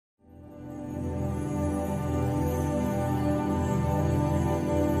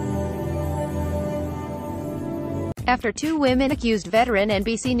after two women accused veteran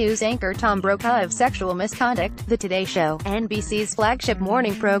NBC News anchor Tom Brokaw of sexual misconduct. The Today Show, NBC's flagship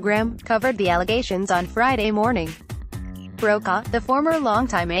morning program, covered the allegations on Friday morning. Brokaw, the former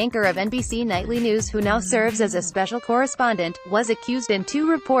longtime anchor of NBC Nightly News who now serves as a special correspondent, was accused in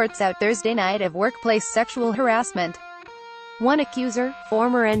two reports out Thursday night of workplace sexual harassment. One accuser,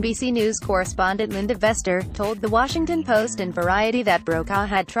 former NBC News correspondent Linda Vester, told The Washington Post and Variety that Brokaw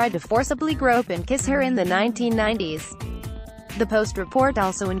had tried to forcibly grope and kiss her in the 1990s. The Post report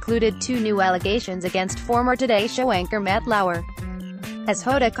also included two new allegations against former Today Show anchor Matt Lauer, as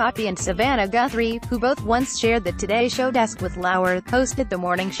Hoda Kotb and Savannah Guthrie, who both once shared the Today Show desk with Lauer, hosted the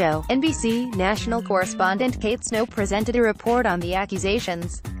morning show. NBC national correspondent Kate Snow presented a report on the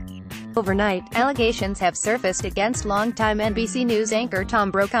accusations. Overnight, allegations have surfaced against longtime NBC News anchor Tom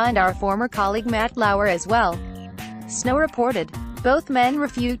Brokaw and our former colleague Matt Lauer as well. Snow reported. Both men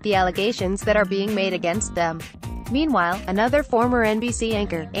refute the allegations that are being made against them. Meanwhile, another former NBC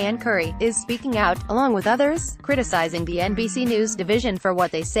anchor, Ann Curry, is speaking out, along with others, criticizing the NBC News division for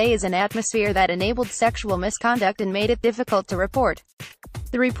what they say is an atmosphere that enabled sexual misconduct and made it difficult to report.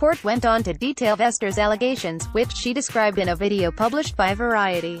 The report went on to detail Vester's allegations, which she described in a video published by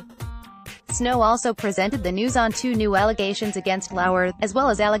Variety. Snow also presented the news on two new allegations against Lauer, as well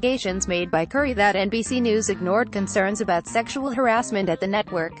as allegations made by Curry that NBC News ignored concerns about sexual harassment at the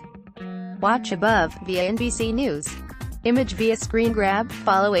network. Watch above, via NBC News. Image via screen grab.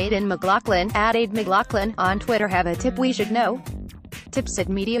 Follow Aidan McLaughlin, @AidMcLaughlin, on Twitter. Have a tip we should know? Tips at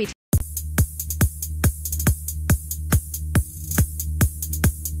Media.